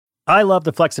I love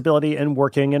the flexibility in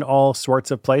working in all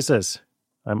sorts of places.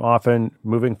 I'm often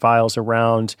moving files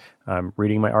around,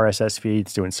 reading my RSS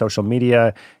feeds, doing social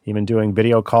media, even doing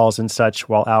video calls and such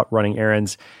while out running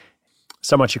errands.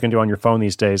 So much you can do on your phone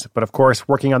these days. But of course,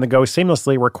 working on the go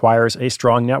seamlessly requires a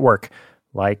strong network,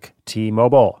 like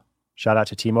T-Mobile. Shout out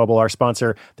to T-Mobile, our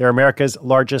sponsor. They're America's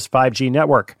largest 5G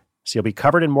network, so you'll be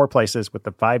covered in more places with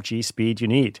the 5G speed you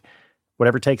need.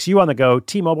 Whatever takes you on the go,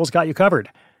 T-Mobile's got you covered.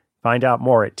 Find out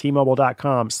more at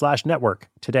T-Mobile.com/network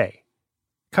today.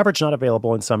 Coverage not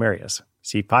available in some areas.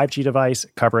 See 5G device,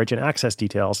 coverage, and access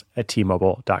details at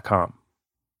T-Mobile.com.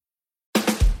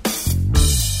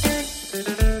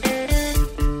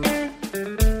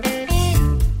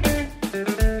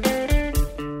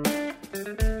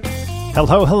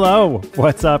 Hello.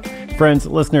 What's up, friends,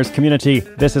 listeners, community?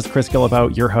 This is Chris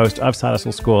Guillebeau, your host of Side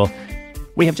Hustle School.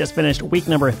 We have just finished week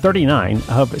number 39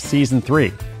 of Season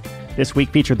 3. This week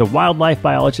featured the wildlife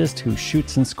biologist who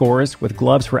shoots and scores with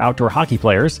gloves for outdoor hockey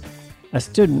players, a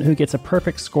student who gets a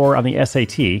perfect score on the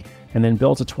SAT and then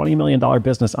builds a $20 million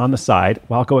business on the side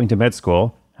while going to med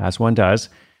school, as one does,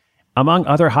 among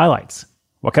other highlights.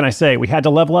 What can I say? We had to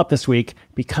level up this week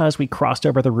because we crossed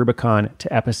over the Rubicon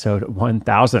to episode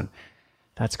 1000.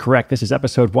 That's correct. This is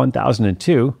episode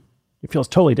 1002. It feels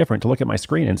totally different to look at my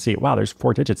screen and see, wow, there's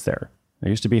 4 digits there. There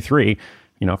used to be 3.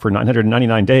 For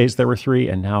 999 days, there were 3,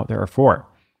 and now there are 4.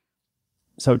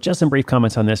 So just some brief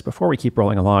comments on this before we keep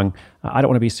rolling along. I don't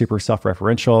want to be super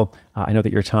self-referential. I know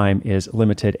that your time is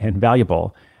limited and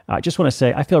valuable. I just want to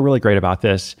say I feel really great about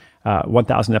this,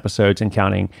 1,000 episodes and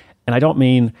counting. And I don't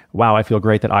mean, wow, I feel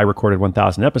great that I recorded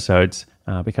 1,000 episodes,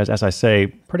 because as I say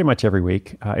pretty much every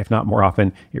week, if not more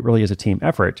often, it really is a team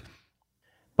effort.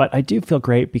 But I do feel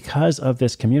great because of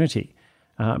this community.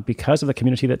 Because of the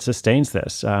community that sustains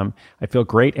this. I feel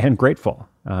great and grateful.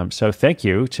 So thank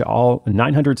you to all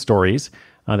 900 stories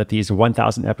that these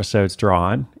 1,000 episodes draw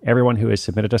on. Everyone who has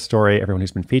submitted a story, everyone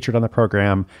who's been featured on the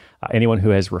program, anyone who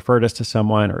has referred us to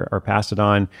someone or passed it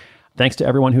on. Thanks to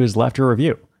everyone who has left a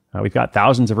review. We've got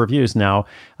thousands of reviews now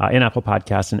in Apple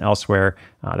Podcasts and elsewhere.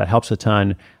 That helps a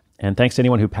ton. And thanks to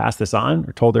anyone who passed this on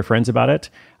or told their friends about it.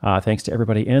 Thanks to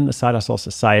everybody in the Side Hustle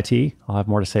Society. I'll have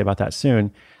more to say about that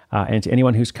soon. And to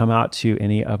anyone who's come out to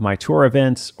any of my tour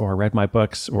events or read my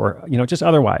books or, just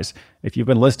otherwise. If you've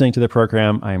been listening to the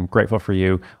program, I'm grateful for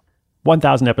you.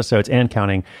 1,000 episodes and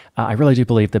counting. I really do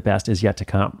believe the best is yet to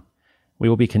come. We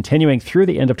will be continuing through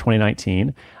the end of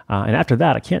 2019. And after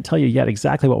that, I can't tell you yet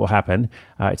exactly what will happen.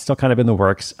 It's still kind of in the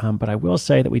works. But I will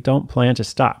say that we don't plan to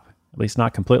stop, at least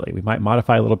not completely. We might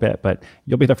modify a little bit, but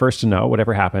you'll be the first to know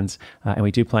whatever happens. And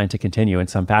we do plan to continue in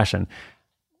some fashion.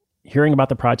 Hearing about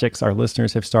the projects our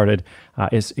listeners have started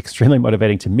is extremely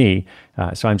motivating to me,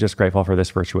 so I'm just grateful for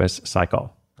this virtuous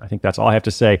cycle. I think that's all I have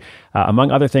to say. Among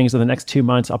other things, in the next 2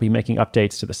 months, I'll be making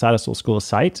updates to the Side Hustle School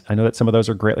site. I know that some of those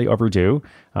are greatly overdue.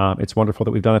 It's wonderful that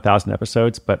we've done 1,000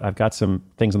 episodes, but I've got some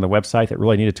things on the website that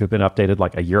really needed to have been updated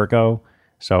like a year ago,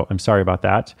 so I'm sorry about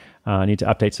that. I need to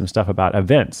update some stuff about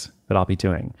events that I'll be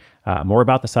doing, more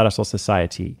about the Side Hustle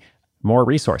Society, more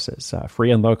resources, free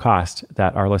and low cost,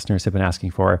 that our listeners have been asking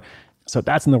for. So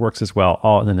that's in the works as well,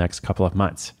 all in the next couple of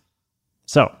months.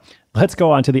 So let's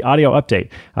go on to the audio update.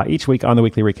 Each week on the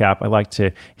weekly recap, I like to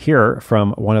hear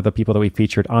from one of the people that we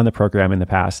featured on the program in the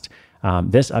past.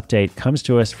 This update comes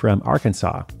to us from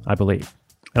Arkansas, I believe.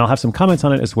 And I'll have some comments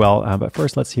on it as well. But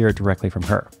first, let's hear directly from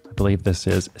her. I believe this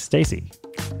is Stacy.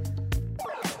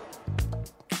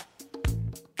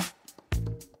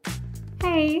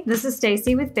 Hey, this is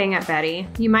Stacy with Bang Up Betty.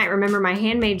 You might remember my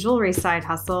handmade jewelry side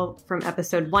hustle from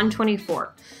episode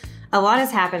 124. A lot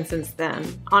has happened since then.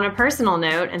 On a personal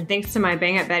note, and thanks to my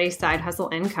Bang Up Betty side hustle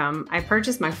income, I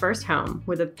purchased my first home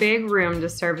with a big room to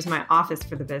serve as my office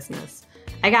for the business.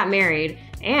 I got married,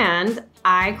 and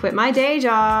I quit my day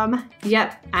job.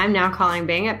 Yep, I'm now calling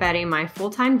Bang Up Betty my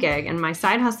full-time gig, and my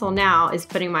side hustle now is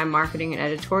putting my marketing and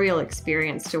editorial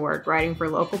experience to work, writing for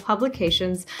local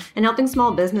publications and helping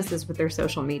small businesses with their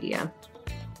social media.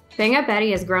 Bang Up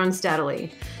Betty has grown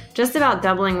steadily, just about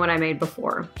doubling what I made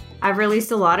before. I've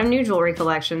released a lot of new jewelry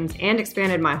collections and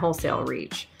expanded my wholesale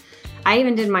reach. I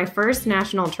even did my first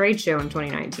national trade show in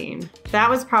 2019. That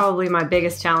was probably my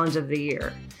biggest challenge of the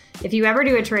year. If you ever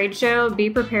do a trade show, be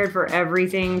prepared for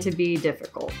everything to be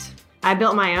difficult. I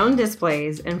built my own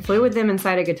displays and flew with them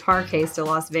inside a guitar case to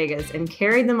Las Vegas and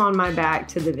carried them on my back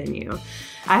to the venue.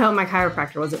 I hope my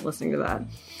chiropractor wasn't listening to that.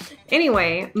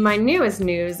 Anyway, my newest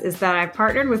news is that I've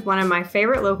partnered with one of my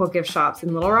favorite local gift shops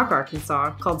in Little Rock,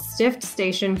 Arkansas called Stift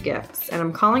Station Gifts, and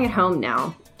I'm calling it home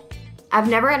now. I've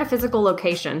never had a physical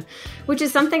location, which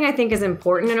is something I think is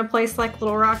important in a place like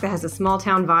Little Rock that has a small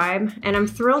town vibe, and I'm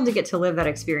thrilled to get to live that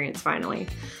experience finally.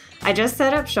 I just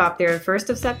set up shop there the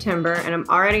 1st of September, and I'm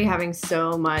already having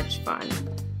so much fun.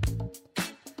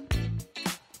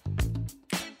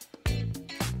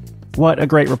 What a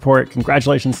great report.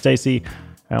 Congratulations, Stacy.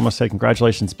 I almost said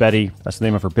congratulations, Betty. That's the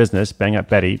name of her business,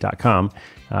 bangupbetty.com.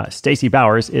 Stacy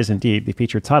Bowers is indeed the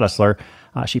featured side hustler.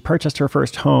 She purchased her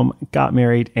first home, got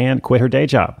married, and quit her day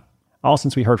job. All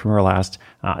since we heard from her last.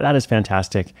 That is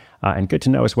fantastic. And good to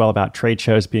know as well about trade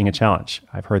shows being a challenge.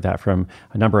 I've heard that from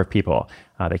a number of people.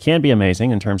 They can be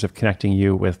amazing in terms of connecting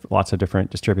you with lots of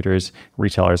different distributors,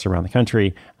 retailers around the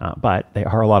country, but they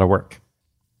are a lot of work.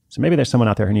 So maybe there's someone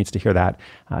out there who needs to hear that.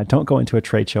 Don't go into a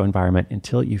trade show environment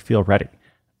until you feel ready,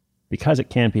 because it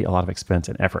can be a lot of expense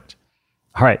and effort.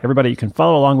 All right, everybody, you can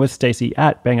follow along with Stacy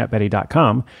at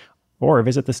bangupbetty.com or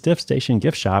visit the Stiff Station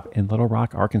gift shop in Little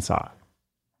Rock, Arkansas.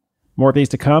 More of these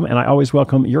to come, and I always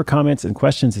welcome your comments and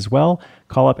questions as well.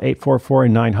 Call up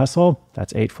 844-9HUSTLE.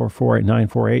 That's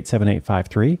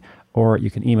 844-948-7853. Or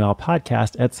you can email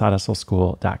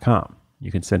podcast@sidehustleschool.com.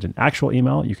 You can send an actual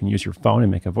email. You can use your phone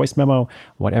and make a voice memo,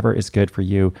 whatever is good for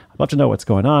you. I'd love to know what's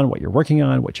going on, what you're working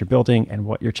on, what you're building, and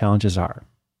what your challenges are.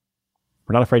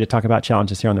 We're not afraid to talk about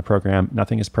challenges here on the program.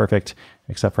 Nothing is perfect,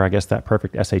 except for, I guess, that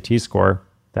perfect SAT score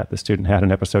that the student had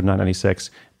in episode 996.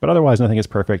 But otherwise, nothing is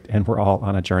perfect, and we're all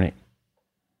on a journey.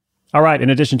 All right, in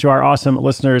addition to our awesome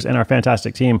listeners and our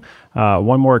fantastic team,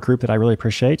 one more group that I really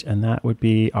appreciate, and that would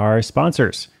be our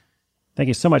sponsors. Thank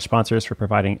you so much, sponsors, for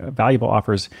providing valuable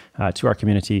offers to our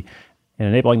community and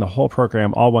enabling the whole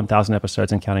program, all 1,000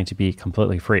 episodes and counting, to be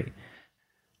completely free.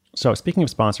 So speaking of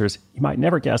sponsors, you might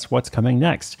never guess what's coming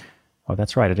next. Oh,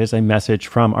 that's right. It is a message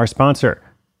from our sponsor.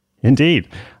 Indeed.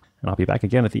 And I'll be back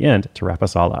again at the end to wrap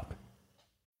us all up.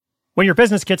 When your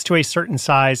business gets to a certain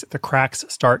size, the cracks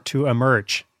start to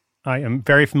emerge. I am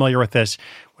very familiar with this.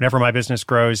 Whenever my business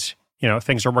grows,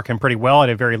 things are working pretty well at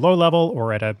a very low level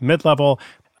or at a mid-level.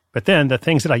 But then the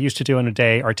things that I used to do in a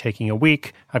day are taking a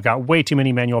week. I've got way too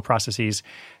many manual processes.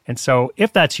 And so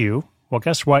if that's you, well,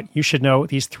 guess what? You should know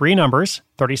these three numbers: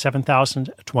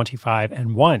 37,000, 25,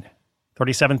 and 1.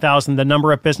 37,000, the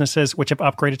number of businesses which have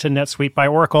upgraded to NetSuite by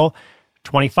Oracle.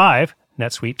 25,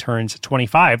 NetSuite turns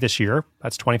 25 this year.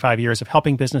 That's 25 years of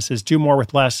helping businesses do more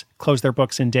with less, close their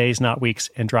books in days, not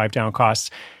weeks, and drive down costs.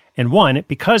 And 1,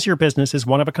 because your business is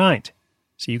one of a kind.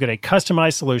 So you get a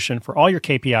customized solution for all your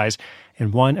KPIs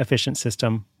in one efficient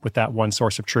system with that one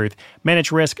source of truth.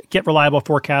 Manage risk, get reliable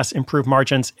forecasts, improve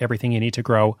margins, everything you need to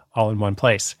grow, all in one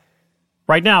place.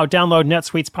 Right now, download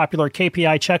NetSuite's popular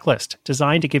KPI checklist,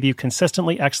 designed to give you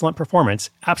consistently excellent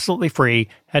performance, absolutely free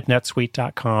at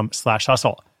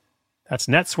netsuite.com/hustle. That's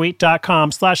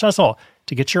netsuite.com/hustle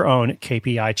to get your own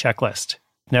KPI checklist.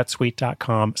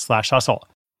 netsuite.com/hustle.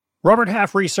 Robert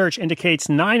Half research indicates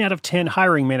 9 out of 10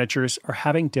 hiring managers are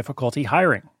having difficulty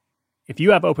hiring. If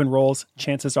you have open roles,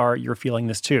 chances are you're feeling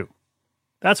this too.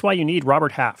 That's why you need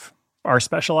Robert Half. Our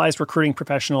specialized recruiting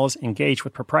professionals engage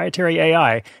with proprietary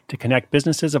AI to connect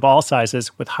businesses of all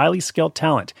sizes with highly skilled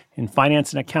talent in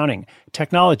finance and accounting,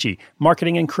 technology,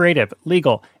 marketing and creative,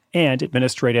 legal, and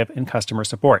administrative and customer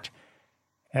support.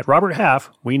 At Robert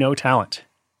Half, we know talent.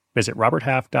 Visit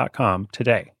roberthalf.com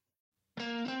today.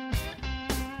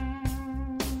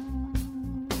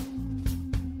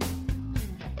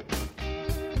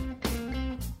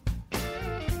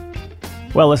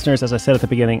 Well, listeners, as I said at the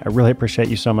beginning, I really appreciate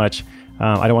you so much.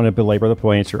 I don't want to belabor the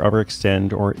point or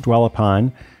overextend or dwell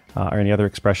upon or any other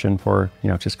expression for,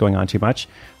 just going on too much.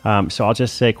 So I'll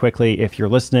just say quickly, if you're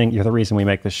listening, you're the reason we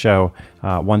make this show.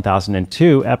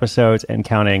 1,002 episodes and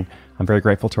counting. I'm very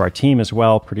grateful to our team as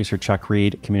well. Producer Chuck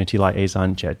Reed, community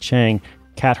liaison Jed Chang,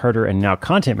 Kat Herder, and now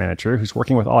content manager, who's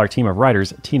working with all our team of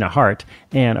writers, Tina Hart,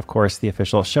 and of course, the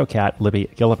official show cat, Libby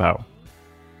Guillebeau.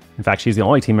 In fact, she's the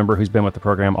only team member who's been with the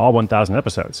program all 1,000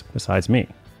 episodes, besides me.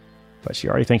 But she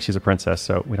already thinks she's a princess,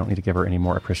 so we don't need to give her any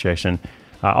more appreciation.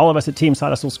 All of us at Team Side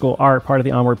Hustle School are part of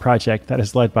the Onward Project that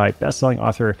is led by best-selling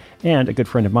author and a good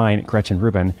friend of mine, Gretchen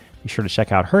Rubin. Be sure to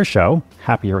check out her show,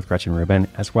 Happier with Gretchen Rubin,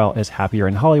 as well as Happier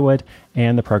in Hollywood,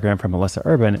 and the program from Melissa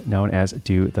Urban known as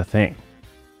Do the Thing.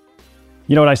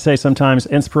 You know what I say sometimes,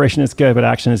 inspiration is good, but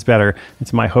action is better.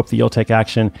 It's my hope that you'll take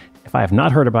action. If I have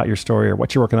not heard about your story or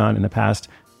what you're working on in the past,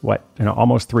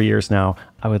 almost 3 years now,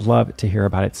 I would love to hear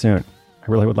about it soon. I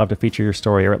really would love to feature your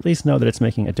story or at least know that it's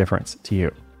making a difference to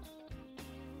you.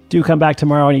 Do come back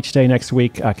tomorrow and each day next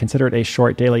week. Consider it a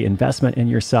short daily investment in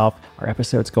yourself. Our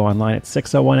episodes go online at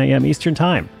 6:01 a.m. Eastern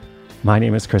Time. My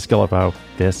name is Chris Guillebeau.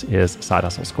 This is Side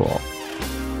Hustle School.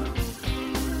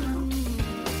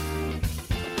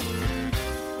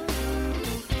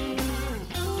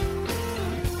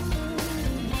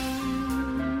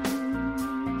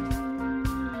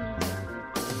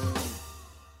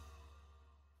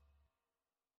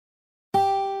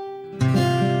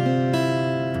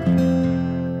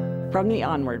 from the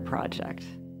Onward Project.